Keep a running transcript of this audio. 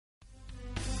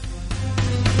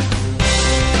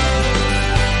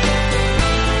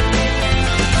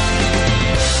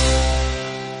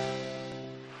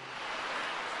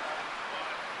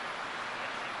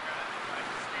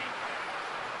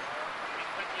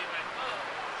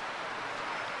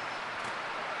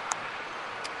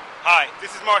Hi,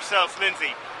 this is Marcellus Lindsay.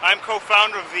 I'm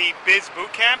co-founder of the Biz Boot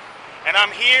Camp, and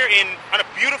I'm here on a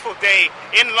beautiful day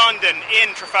in London, in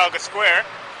Trafalgar Square,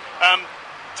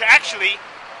 to actually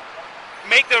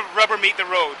make the rubber meet the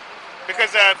road.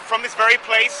 Because from this very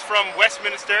place, from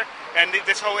Westminster and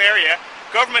this whole area,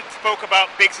 government spoke about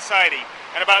big society,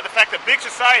 and about the fact that big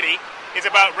society is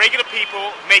about regular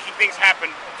people making things happen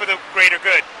for the greater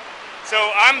good. So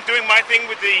I'm doing my thing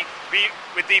with the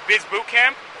Biz Boot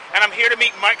Camp, and I'm here to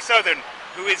meet Mike Southon,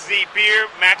 who is the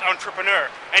Beermat entrepreneur,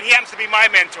 and he happens to be my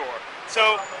mentor.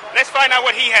 So let's find out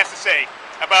what he has to say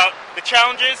about the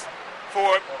challenges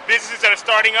for businesses that are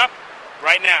starting up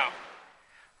right now.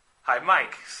 Hi,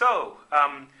 Mike. So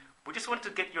we just want to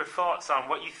get your thoughts on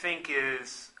what you think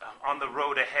is on the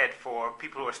road ahead for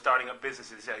people who are starting up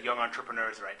businesses, young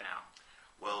entrepreneurs right now.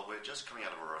 Well, we're just coming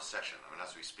out of a recession. I mean,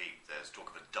 as we speak, there's talk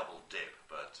of a double dip,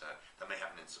 but that may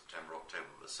happen in September, October.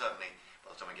 But certainly, by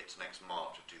the time we get to next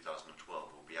March of 2012,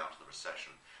 we'll be out of the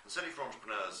recession. And certainly for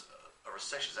entrepreneurs, a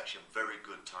recession is actually a very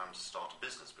good time to start a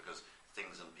business because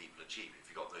things and people are cheap if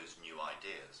you've got those new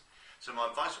ideas. So my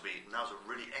advice would be, now's a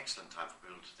really excellent time for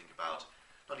people to think about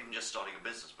not even just starting a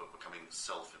business, but becoming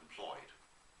self-employed.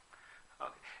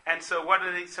 Okay. And so what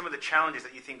are some of the challenges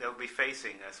that you think they'll be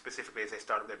facing, specifically as they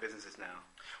start up their businesses now?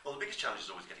 Well, the biggest challenge is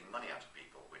always getting money out of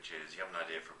people, which is you have an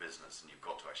idea for a business and you've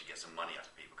got to actually get some money out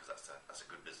of people because that's a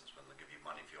good businessman. They'll give you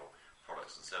money for your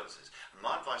products and services. And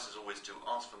my advice is always to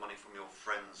ask for money from your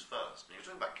friends first. And you're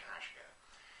talking about cash here.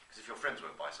 Because if your friends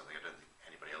won't buy something, I don't think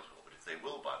anybody else will. But if they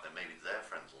will buy it, then maybe their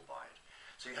friends will buy it.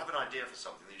 So you have an idea for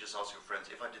something, then you just ask your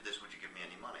friends, if I did this, would you give me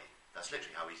any money? That's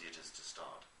literally how easy it is to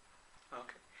start.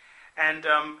 Okay. And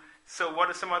so what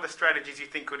are some other strategies you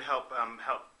think could help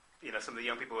some of the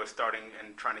young people who are starting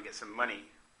and trying to get some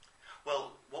money?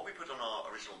 Well, what we put on our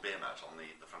original Beermat, on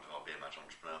the front of our Beermat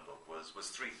Entrepreneur book, was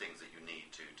three things that you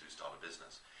need to start a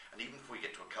business. And even before you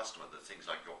get to a customer, the things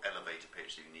like your elevator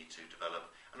pitch that you need to develop,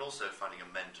 and also finding a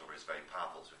mentor is very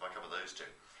powerful. So if I cover those two.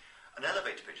 An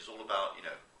elevator pitch is all about,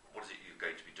 what is it you're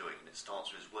going to be doing? And it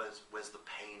starts with where's the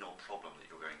pain or problem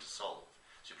that you're going to solve?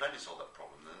 So you're planning to solve that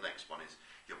problem. And the next one is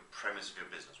your premise of your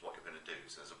business, what you're going to do.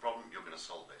 So there's a problem, you're going to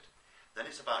solve it. Then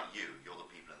it's about you. You're the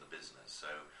people in the business. So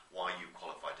why are you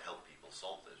qualified to help people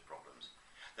solve those problems?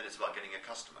 Then it's about getting a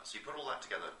customer. So you put all that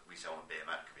together. We say on a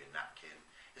Beermat, it could be a napkin.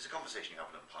 It's a conversation you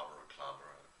have in a pub or a club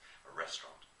or a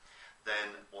restaurant.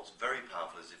 Then what's very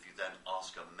powerful is if you then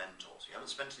ask a mentor. So you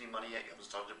haven't spent any money yet. You haven't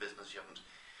started a business. You haven't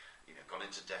gone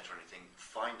into debt or anything.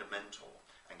 Find a mentor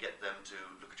and get them to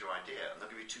look at your idea. And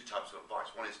they'll give you two types of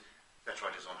advice. One is better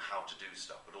ideas on how to do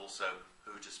stuff, but also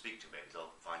who to speak to. Maybe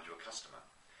they'll find you a customer.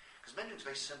 Because mentoring is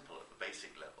very simple at the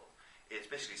basic level. It's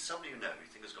basically somebody you know who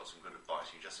you think has got some good advice.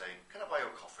 You just say, can I buy you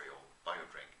a coffee or buy you a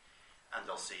drink? And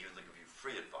they'll see you and they'll give you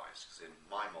free advice, because in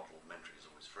my model, mentoring is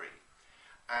always free.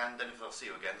 And then if they'll see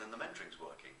you again, then the mentoring's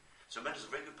working. So a mentor's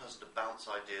a very good person to bounce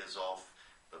ideas off,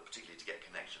 but particularly to get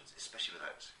connections, especially with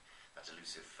that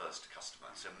elusive first customer.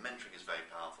 So mentoring is very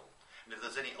powerful. And if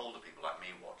there's any older people like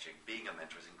me watching, being a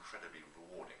mentor is incredibly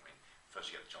rewarding. I mean, first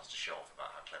you get the chance to show off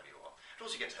about how clever you are, but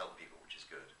also you get to help people, which is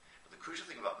good. But the crucial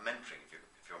thing about mentoring,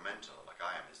 if you're a mentor like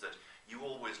I am, is that you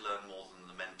always learn more than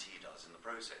the mentee does in the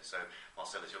process. So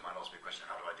Marcellus, you might ask me a question,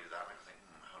 how do I do that? And I think,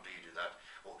 how do you do that?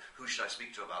 Or who should I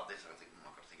speak to about this? And I think,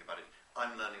 I've got to think about it.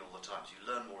 I'm learning all the time. So you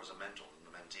learn more as a mentor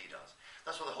than the mentee does.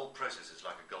 That's why the whole process is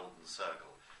like a golden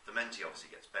circle. The mentee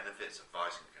obviously gets benefits,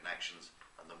 advice and connections,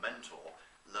 and the mentor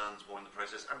learns more in the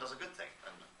process and does a good thing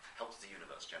and helps the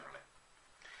universe generally.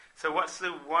 So what's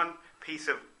the one piece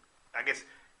of,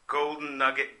 golden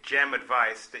nugget gem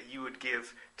advice that you would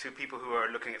give to people who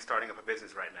are looking at starting up a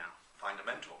business right now? Find a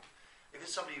mentor. If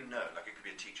it's somebody you know, like it could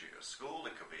be a teacher at your school,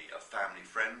 it could be a family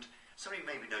friend, somebody who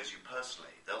maybe knows you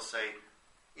personally, they'll say,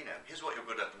 here's what you're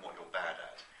good at and what you're bad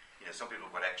at. Some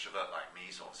people are quite extrovert like me,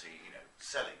 so obviously,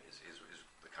 selling is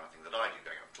the kind of thing that I do,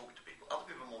 going out and talking to people. Other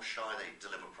people are more shy, they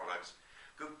deliver products.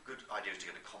 Good idea is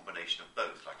to get a combination of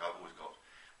both. Like I've always got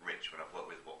rich when I've worked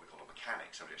with what we call a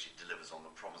mechanic, somebody actually delivers on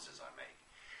the promises I make.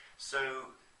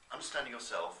 So understanding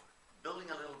yourself, building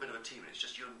a little bit of a team, and it's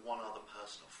just you and one other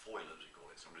person, a foil as we call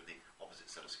it, somebody with the opposite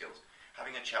set of skills.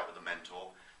 Having a chat with a mentor,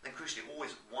 then crucially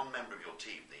always one member of your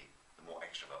team, the more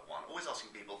extrovert one, always asking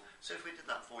people, so if we did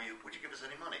that for you, would you give us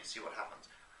any money? See what happens.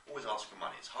 Always ask for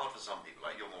money. It's hard for some people,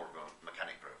 like you're more of a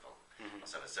mechanic profile. Mm-hmm.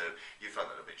 So you find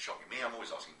that a bit shocking. Me, I'm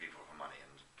always asking people for money,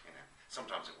 and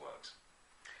sometimes it works.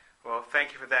 Well,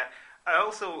 thank you for that. I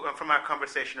also, from our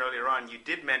conversation earlier on, you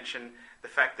did mention the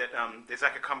fact that there's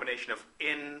like a combination of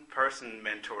in-person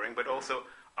mentoring, but also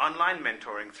online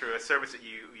mentoring through a service that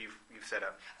you've you've set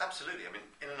up? Absolutely. I mean,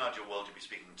 in an ideal world, you'd be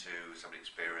speaking to somebody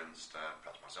experienced,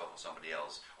 perhaps myself or somebody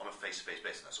else, on a face-to-face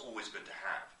basis. That's always good to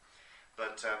have.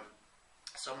 But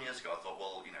some years ago, I thought,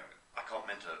 well, I can't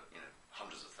mentor,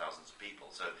 hundreds of thousands of people.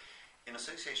 So in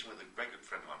association with a very good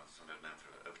friend of mine, somebody I've known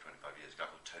for over 25 years, a guy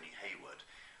called Tony Hayward,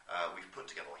 he's put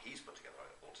together, I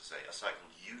ought to say, a site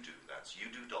called YouDo. That's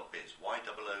youdo.biz,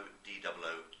 YOODOO.biz.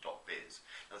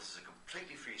 Now, this is a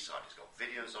completely free site. It's got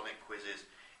videos on it, quizzes.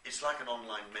 It's like an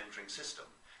online mentoring system.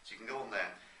 So you can go on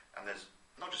there, and there's,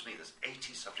 not just me, there's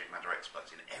 80 subject matter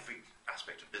experts in every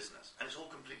aspect of business, and it's all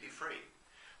completely free.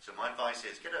 So my advice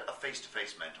is get a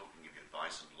face-to-face mentor who can give you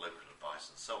advice and local advice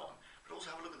and so on, but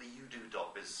also have a look at the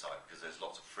youdo.biz site, because there's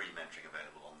lots of free mentoring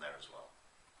available on there as well.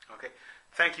 Okay.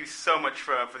 Thank you so much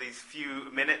for these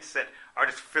few minutes that are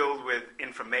just filled with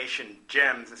information,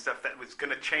 gems, and stuff that was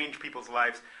going to change people's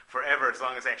lives forever as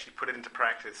long as they actually put it into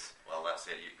practice. Well, that's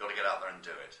it. You've got to get out there and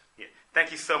do it. Yeah.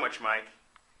 Thank you so much, Mike.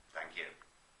 Thank you.